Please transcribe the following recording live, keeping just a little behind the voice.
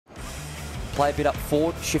play a bit up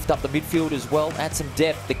forward, shift up the midfield as well, add some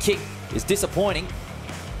depth. The kick is disappointing.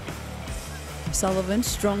 Sullivan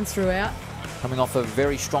strong throughout. Coming off a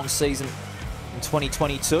very strong season in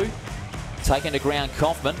 2022. Taken to ground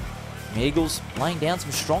Kaufman. The Eagles laying down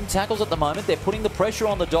some strong tackles at the moment. They're putting the pressure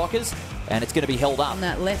on the Dockers, and it's going to be held up. On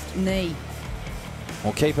that left knee.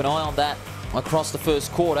 We'll keep an eye on that across the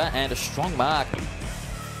first quarter, and a strong mark.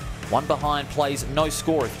 One behind plays no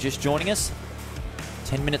score if you're just joining us.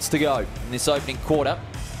 10 minutes to go in this opening quarter.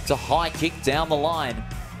 It's a high kick down the line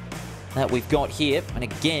that we've got here. And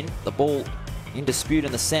again, the ball in dispute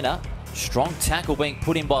in the centre. Strong tackle being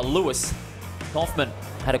put in by Lewis. Kaufman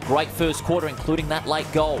had a great first quarter, including that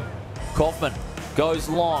late goal. Kaufman goes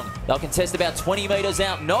long. They'll contest about 20 metres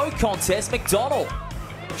out. No contest. McDonald.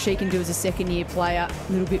 She can do as a second-year player.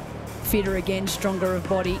 A little bit fitter again, stronger of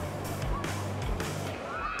body.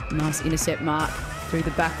 Nice intercept mark through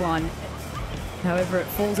the back line. However, it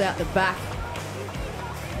falls out the back.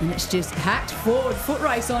 And it's just hacked forward. Foot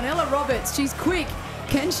race on Ella Roberts. She's quick.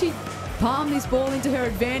 Can she palm this ball into her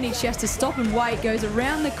advantage? She has to stop and wait. Goes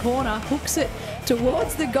around the corner. Hooks it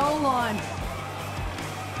towards the goal line.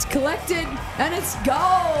 It's collected. And it's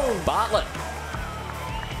goal. Bartlett.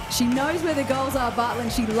 She knows where the goals are, Bartlett,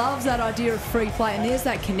 and she loves that idea of free play. And there's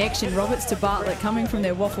that connection, Roberts to Bartlett, coming from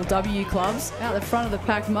their AFLW clubs. Out the front of the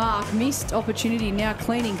pack, Mark. Missed opportunity, now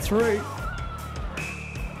cleaning through.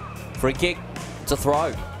 Free kick. It's a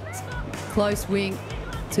throw. Close wing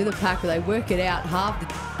to the pack, but they work it out.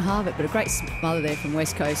 Halve it, but a great smother there from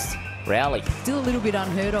West Coast. Rowley. Still a little bit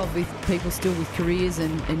unheard of with people still with careers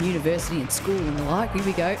and university and school and the like. Here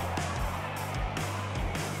we go.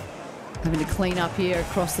 Having to clean up here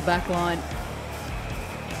across the back line.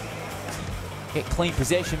 Get clean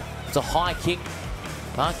possession. It's a high kick.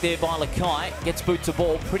 Marked there by Lakai. Gets boot to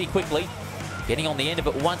ball pretty quickly. Getting on the end of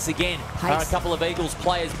it once again are a couple of Eagles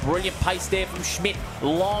players. Brilliant pace there from Schmidt.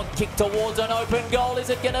 Long kick towards an open goal.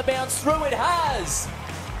 Is it going to bounce through? It has.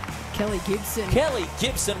 Kelly Gibson. Kelly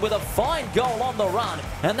Gibson with a fine goal on the run.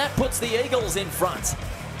 And that puts the Eagles in front.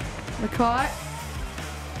 Lakai.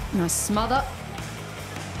 Nice smother.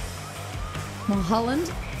 Mulholland,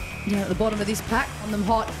 at the bottom of this pack, on them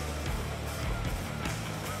hot.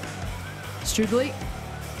 Strubley,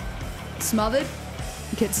 smothered,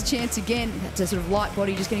 gets a chance again. That's a sort of light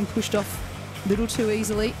body just getting pushed off a little too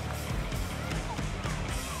easily.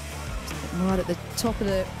 Right at the top of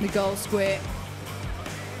the goal square.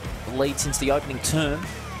 The lead since the opening term.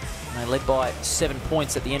 They led by 7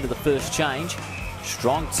 points at the end of the first change.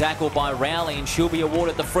 Strong tackle by Rowley, and she'll be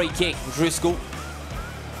awarded the free kick. Driscoll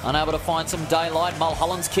unable to find some daylight.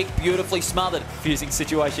 Mulholland's kick beautifully smothered. Confusing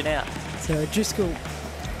situation out. So Driscoll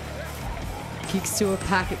kicks to a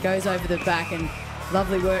pack. It goes over the back, and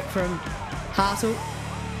lovely work from Hartle.